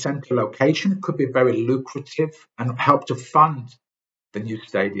city centre location. It could be very lucrative and help to fund the new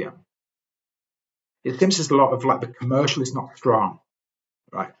stadium. It seems there's a lot of the commercial is not strong,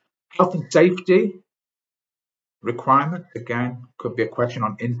 right? Health and safety. requirements, again, could be a question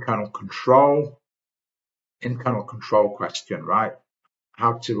on internal control question, right?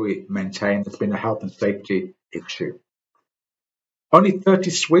 How do we maintain? There's been a health and safety issue. Only 30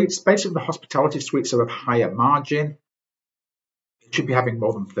 suites. Basically, the hospitality suites are of higher margin. It should be having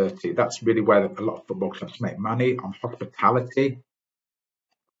more than 30. That's really where a lot of football clubs make money, on hospitality.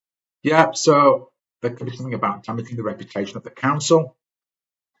 Yeah, so there could be something about damaging the reputation of the council.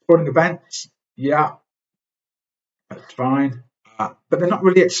 Sporting events, yeah, that's fine. But they're not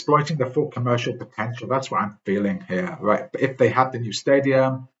really exploiting the full commercial potential. That's what I'm feeling here, right? But if they had the new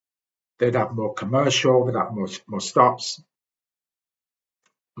stadium, they'd have more commercial, they'd have more stops,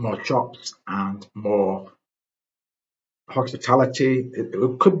 more shops, and more hospitality.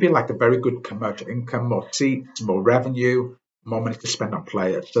 It could be like a very good commercial income, more seats, more revenue, more money to spend on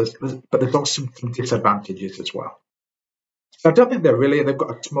players. But there's also some disadvantages as well. So I don't think they've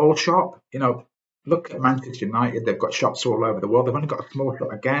got a small shop. Look at Manchester United, they've got shops all over the world. They've only got a small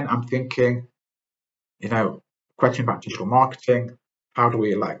shop. Again, I'm thinking, question about digital marketing. How do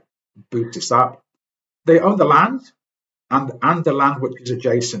we boost this up? They own the land and the land which is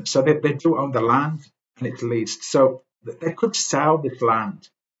adjacent. So they do own the land and it's leased. So they could sell this land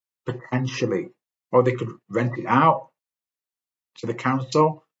potentially, or they could rent it out to the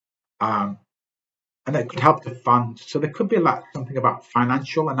council. And it could help to fund. So there could be something about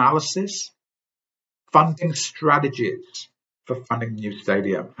financial analysis, funding strategies for funding the new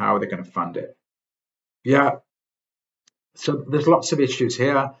stadium. How are they going to fund it? Yeah. So there's lots of issues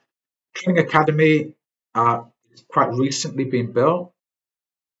here. Training academy is quite recently been built,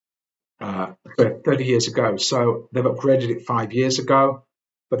 30 years ago. So they've upgraded it 5 years ago.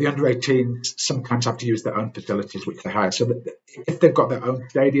 But the under-18s sometimes have to use their own facilities, which they hire. So that if they've got their own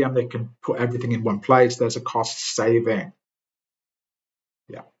stadium, they can put everything in one place. There's a cost saving.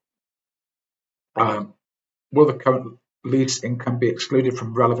 Yeah. Will the current lease income be excluded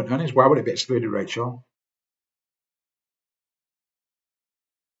from relevant earnings? Why would it be excluded, Rachel?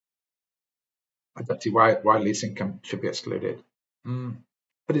 I don't see why lease income should be excluded.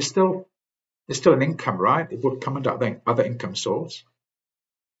 But it's still an income, right? It would come under other income source.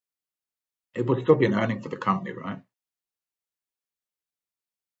 It would still be an earning for the company, right?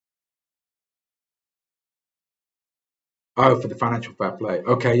 Oh, for the financial fair play.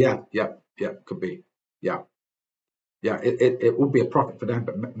 Okay, yeah, could be. Yeah. It would be a profit for them,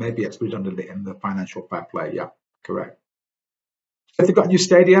 but maybe excluded under in the financial fair play. Yeah, correct. If they've got a new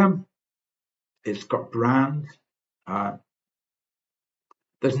stadium, it's got brand.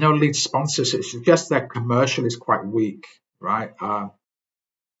 There's no lead sponsors. It suggests their commercial is quite weak, right?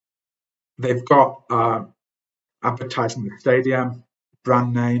 They've got advertising the stadium,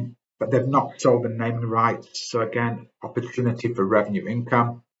 brand name, but they've not sold the naming rights. So again, opportunity for revenue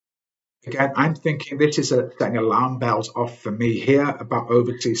income. Again, I'm thinking this is setting alarm bells off for me here about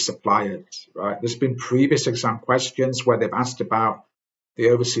overseas suppliers, right? There's been previous exam questions where they've asked about the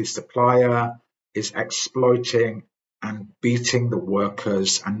overseas supplier is exploiting and beating the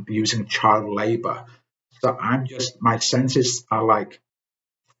workers and using child labor. So my senses are like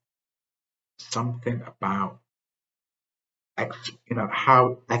something about,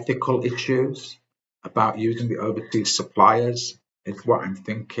 how ethical issues about using the overseas suppliers is what I'm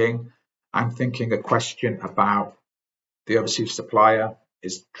thinking. I'm thinking a question about the overseas supplier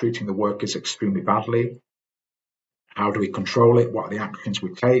is treating the workers extremely badly. How do we control it? What are the actions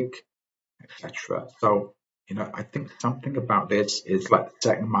we take, etc. So, I think something about this is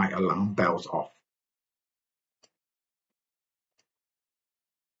setting my alarm bells off.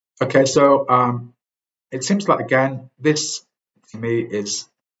 Okay, so it seems like, again, this to me is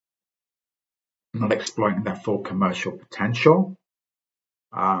not exploiting their full commercial potential.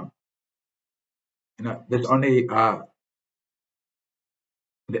 There's only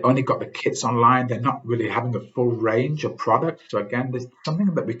they only got the kits online. They're not really having a full range of products. So again, there's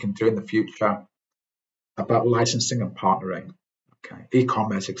something that we can do in the future about licensing and partnering. Okay,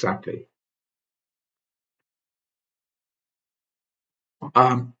 e-commerce, exactly.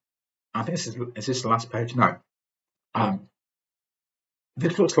 I think is this the last page? No.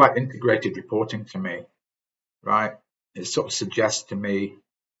 This looks like integrated reporting to me, right? It sort of suggests to me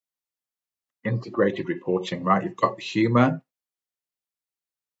integrated reporting, right? You've got human,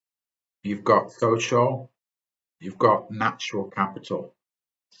 you've got social, you've got natural capital.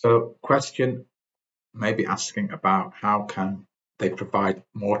 So question maybe asking about how can they provide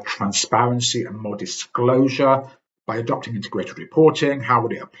more transparency and more disclosure by adopting integrated reporting? How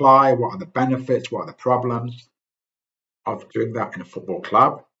would it apply? What are the benefits? What are the problems of doing that in a football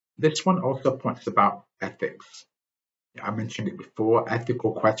club? This one also points about ethics. I mentioned it before,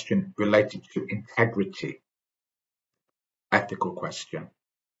 ethical question related to integrity. ethical question.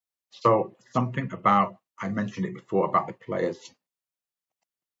 So something about, I mentioned it before about the players.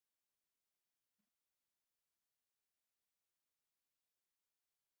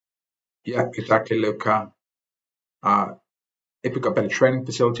 Yeah, exactly, Luca. If we've got better training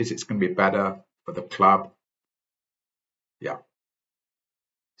facilities, it's going to be better for the club. Yeah.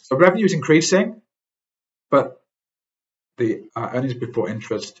 So revenue is increasing, but the earnings before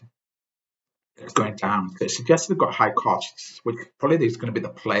interest is going down. So it suggests they've got high costs, which probably is going to be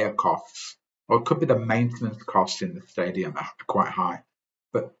the player costs, or it could be the maintenance costs in the stadium that are quite high.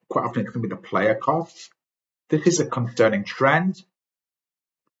 But quite often it's going to be the player costs. This is a concerning trend.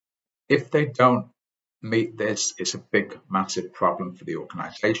 If they don't meet this, it's a big, massive problem for the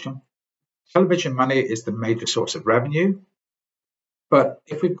organisation. Television money is the major source of revenue, but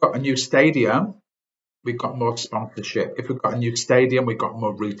if we've got a new stadium, we've got more sponsorship. If we've got a new stadium, we've got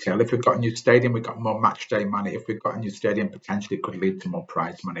more retail. If we've got a new stadium, we've got more match day money. If we've got a new stadium, potentially it could lead to more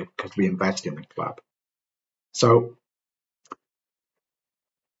prize money because we invest in the club. So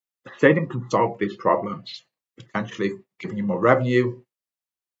the stadium can solve these problems, potentially giving you more revenue.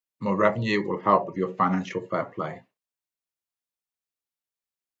 More revenue will help with your financial fair play.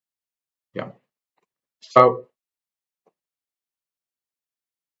 Yeah. So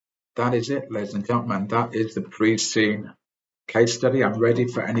that is it, ladies and gentlemen. That is the pre-scene case study. I'm ready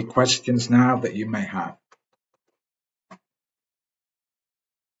for any questions now that you may have.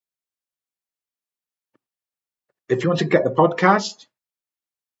 If you want to get the podcast,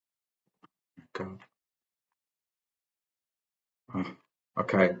 go.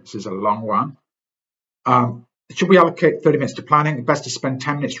 Okay, this is a long one. Should we allocate 30 minutes to planning? Best to spend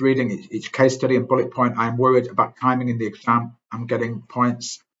 10 minutes reading each case study and bullet point. I'm worried about timing in the exam. I'm getting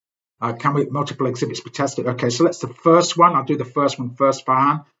points. Can we multiple exhibits be tested? Okay, so that's the first one. I'll do the first one first,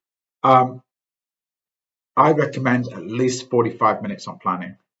 Farhan. I recommend at least 45 minutes on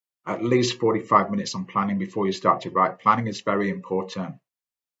planning. At least 45 minutes on planning before you start to write. Planning is very important.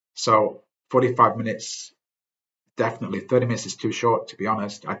 So 45 minutes, definitely. 30 minutes is too short, to be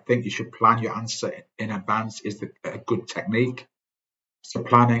honest. I think you should plan your answer in advance is a good technique. So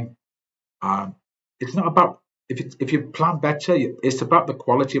planning, it's not about, if you plan better, it's about the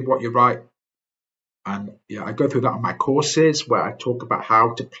quality of what you write. And yeah, I go through that on my courses where I talk about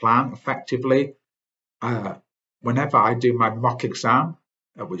how to plan effectively. Whenever I do my mock exam,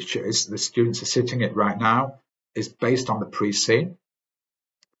 which is the students are sitting it right now, is based on the pre-scene.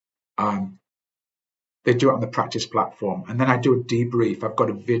 They do it on the practice platform, and then I do a debrief. I've got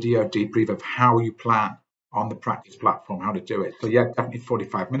a video debrief of how you plan on the practice platform, how to do it. So yeah, definitely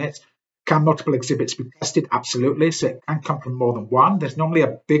 45 minutes. Can multiple exhibits be tested? Absolutely. So it can come from more than one. There's normally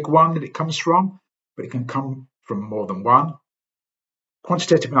a big one that it comes from, but it can come from more than one.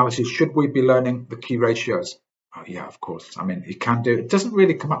 Quantitative analysis, should we be learning the key ratios? Oh yeah, of course. I mean, you can do it. It doesn't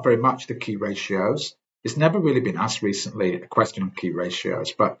really come up very much, the key ratios. It's never really been asked recently, a question on key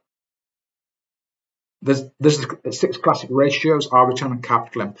ratios, but there's the 6 classic ratios are return on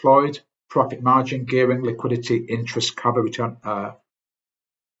capital employed, profit margin, gearing, liquidity, interest cover, return.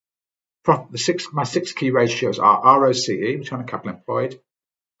 My 6 key ratios are ROCE, return on capital employed,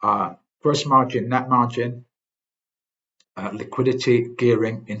 gross margin, net margin, liquidity,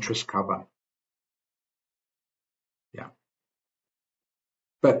 gearing, interest cover. Yeah.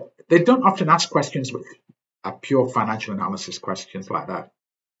 But they don't often ask questions which are pure financial analysis questions like that.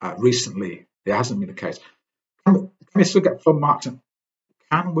 Recently, it hasn't been the case. Can we still get full marks?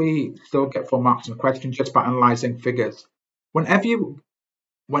 Can we still get full marks on a question just by analysing figures? Whenever you,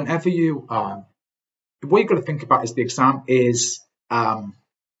 what you've got to think about is the exam is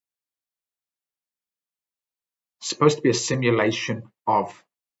supposed to be a simulation of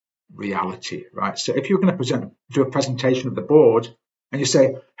reality, right? So if you're going to do a presentation of the board and you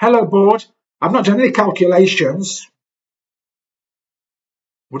say, hello board, I've not done any calculations,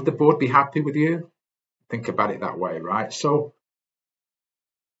 would the board be happy with you? Think about it that way, right? So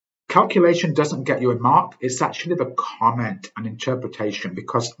calculation doesn't get you a mark. It's actually the comment and interpretation,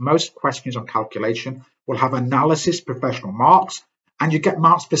 because most questions on calculation will have analysis, professional marks, and you get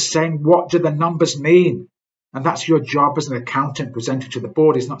marks for saying, what do the numbers mean? And that's your job as an accountant presented to the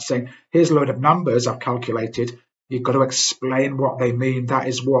board, is not saying, here's a load of numbers I've calculated. You've got to explain what they mean. That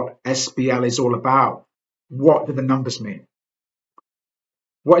is what SBL is all about. What do the numbers mean?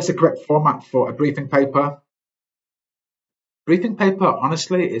 What is the correct format for a briefing paper? Briefing paper,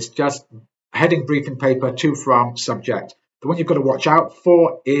 honestly, is just heading briefing paper, to, from, subject. The one you've got to watch out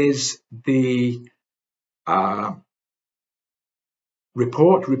for is the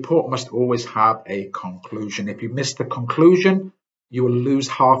report. Report must always have a conclusion. If you miss the conclusion, you will lose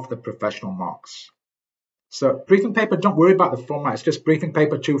half the professional marks. So briefing paper, don't worry about the format. It's just briefing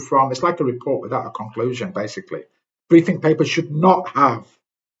paper to from. It's like a report without a conclusion, basically. Briefing paper should not have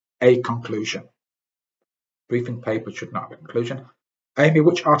a conclusion. Briefing paper should not have a conclusion. Amy,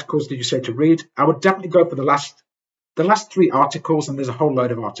 which articles did you say to read? I would definitely go for the last 3 articles, and there's a whole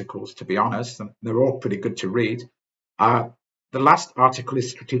load of articles, to be honest, and they're all pretty good to read. The last article is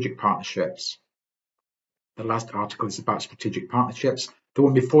strategic partnerships. The last article is about strategic partnerships. The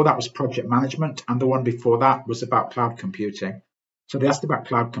one before that was project management, and the one before that was about cloud computing. So they asked about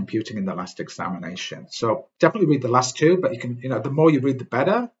cloud computing in the last examination. So definitely read the last 2, but you can, the more you read, the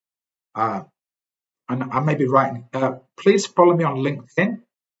better. And I may be writing. Please follow me on LinkedIn.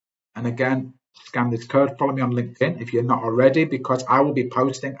 And again, scan this code. Follow me on LinkedIn if you're not already, because I will be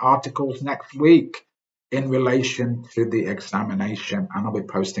posting articles next week in relation to the examination, and I'll be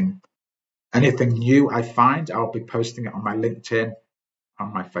posting anything new I find. I'll be posting it on my LinkedIn,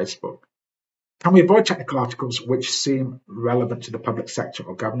 on my Facebook. Can we avoid technical articles which seem relevant to the public sector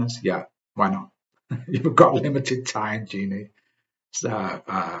or governance? Yeah, why not? You've got limited time, Jeannie.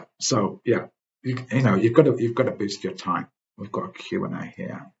 So yeah, you've got to boost your time. We've got a Q&A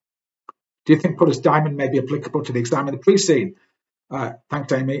here. Do you think Putter's diamond may be applicable to the exam in the pre-scene?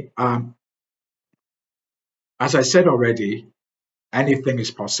 Thanks, Amy. As I said already, anything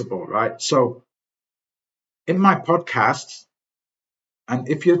is possible, right? So in my podcasts, and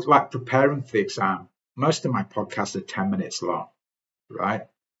if you're like preparing for the exam, most of my podcasts are 10 minutes long, right?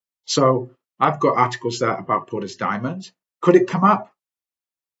 So I've got articles there about Porter's diamond. Could it come up?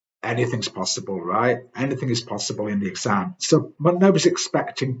 Anything's possible, right? Anything is possible in the exam. So when nobody's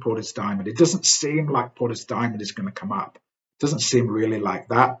expecting Porter's diamond, it doesn't seem like Porter's diamond is going to come up. It doesn't seem really like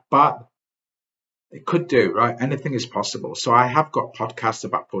that, but it could do, right? Anything is possible. So I have got podcasts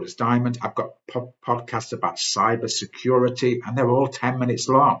about Porter's diamond. I've got podcasts about cyber security, and they're all 10 minutes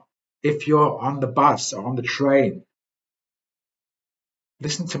long. If you're on the bus or on the train,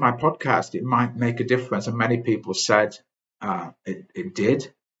 listen to my podcast. It might make a difference. And many people said it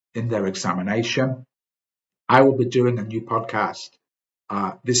did in their examination. I will be doing a new podcast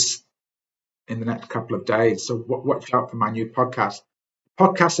this in the next couple of days. So watch out for my new podcast.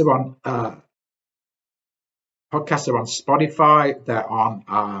 Podcasts are on Spotify. They're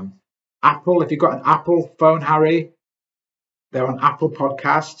on Apple. If you've got an Apple phone, Harry, they're on Apple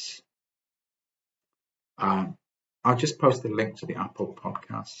Podcasts. I'll just post the link to the Apple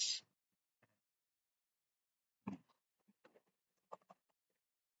Podcasts.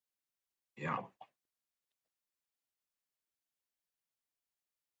 Yeah.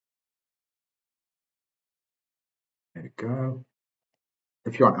 There we go.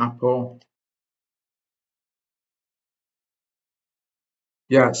 If you're on Apple.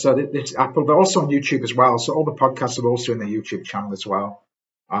 Yeah, so this Apple, they're also on YouTube as well. So all the podcasts are also in the YouTube channel as well.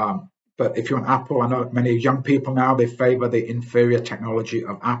 But if you're on Apple, I know many young people now, they favor the inferior technology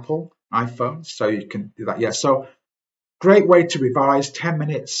of Apple iPhones. So you can do that. Yeah, so great way to revise, 10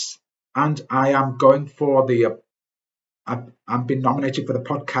 minutes. And I am going for I've been nominated for the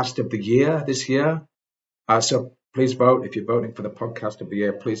podcast of the year this year. So please vote. If you're voting for the podcast of the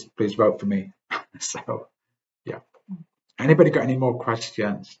year, please vote for me. So, yeah. Anybody got any more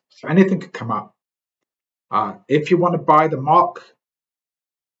questions? So anything could come up. If you want to buy the mock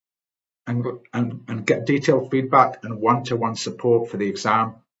and get detailed feedback and one-to-one support for the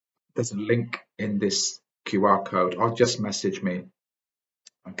exam, there's a link in this QR code, or just message me,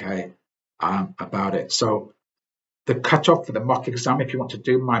 okay, about it. So the cutoff for the mock exam, if you want to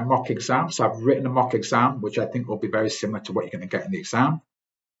do my mock exam, so I've written a mock exam, which I think will be very similar to what you're going to get in the exam.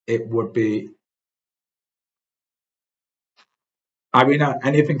 It would be, I mean,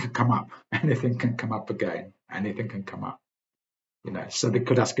 anything can come up. Anything can come up again. Anything can come up. So they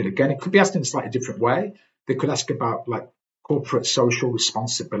could ask it again. It could be asked in a slightly different way. They could ask about like corporate social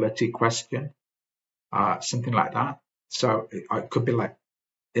responsibility question, something like that. So it could be like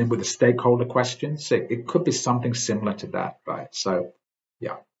in with a stakeholder question. So it could be something similar to that, right? So,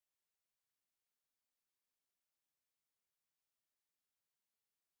 yeah.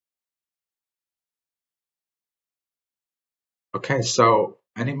 Okay, so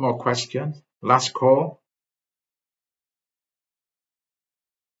any more questions? Last call.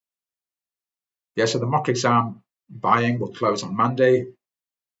 Yeah, so the mock exam buying will close on Monday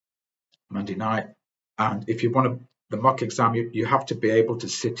night. And if you want the mock exam, you have to be able to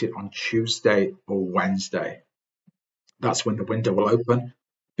sit it on Tuesday or Wednesday. That's when the window will open,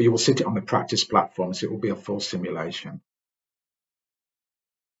 but you will sit it on the practice platform, so it will be a full simulation.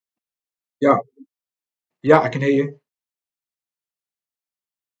 Yeah, I can hear you.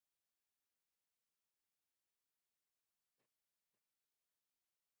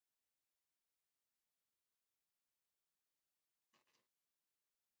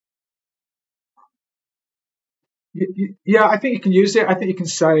 Yeah, I think you can use it. I think you can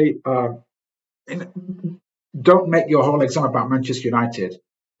say, don't make your whole exam about Manchester United,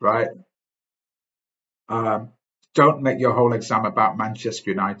 right? Um, don't make your whole exam about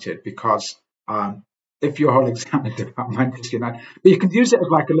Manchester United because if your whole exam is about Manchester United, but you can use it as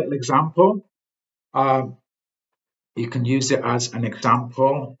like a little example. Um, you can use it as an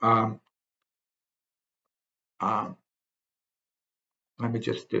example. Um, let me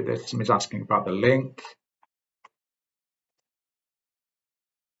just do this. Somebody's asking about the link.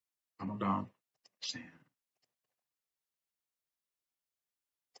 Hold on.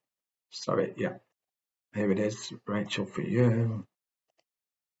 Sorry, yeah, here it is, Rachel, for you.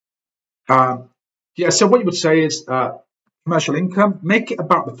 Um, yeah, so what you would say is commercial income, make it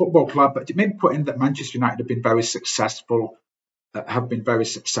about the football club, but maybe put in that Manchester United have been very successful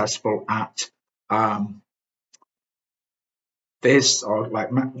at this, or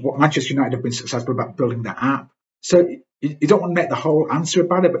like what Manchester United have been successful about building the app. So you don't want to make the whole answer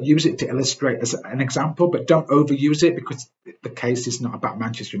about it, but use it to illustrate as an example, but don't overuse it because the case is not about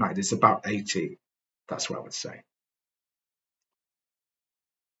Manchester United, it's about AT. That's what I would say.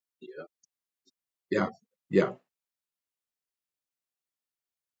 Yeah, yeah.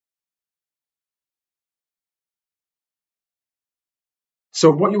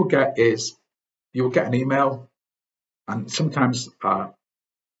 So what you will get is you will get an email, and sometimes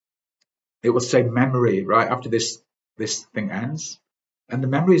it will say memory right after this thing ends, and the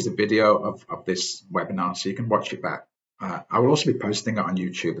memory is the video of this webinar, so you can watch it back. I will also be posting it on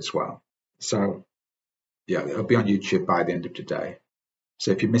YouTube as well. So yeah, it'll be on YouTube by the end of today.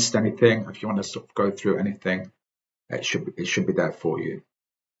 So if you missed anything, if you want to sort of go through anything, it should be there for you.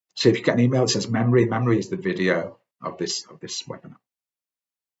 So if you get an email that says memory is the video of this webinar.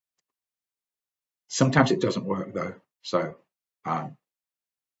 Sometimes it doesn't work though. Um,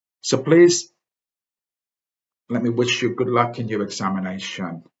 so please let me wish you good luck in your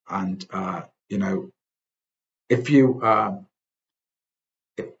examination. And you know, if you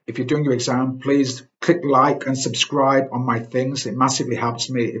if you're doing your exam, please click like and subscribe on my things. It massively helps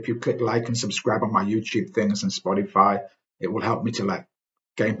me if you click like and subscribe on my YouTube things and Spotify. It will help me to like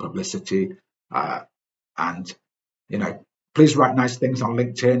gain publicity. And you know, please write nice things on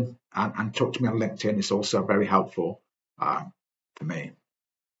LinkedIn and talk to me on LinkedIn. It's also very helpful for me.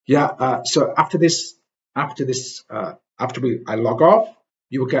 Yeah. So after I log off,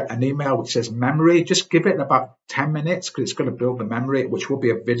 you will get an email which says memory. Just give it about 10 minutes because it's going to build the memory, which will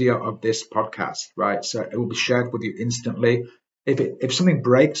be a video of this podcast, right? So it will be shared with you instantly. If something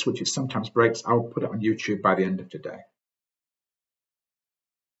breaks, which it sometimes breaks, I'll put it on YouTube by the end of today.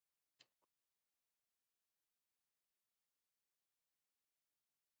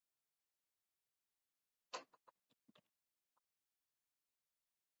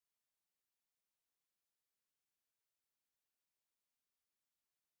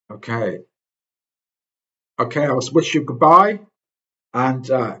 Okay. Okay. I will wish you goodbye and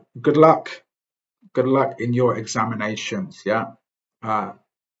good luck. Good luck in your examinations. Yeah. Uh,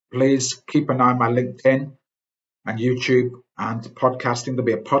 please keep an eye on my LinkedIn and YouTube and podcasting. There'll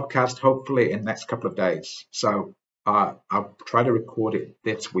be a podcast hopefully in the next couple of days. So I'll try to record it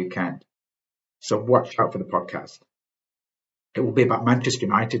this weekend. So watch out for the podcast. It will be about Manchester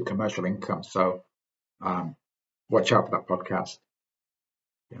United commercial income. So um, watch out for that podcast.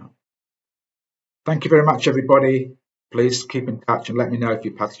 Yeah. Thank you very much, everybody. Please keep in touch and let me know if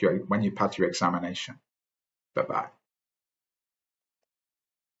you when you pass your examination. Bye bye.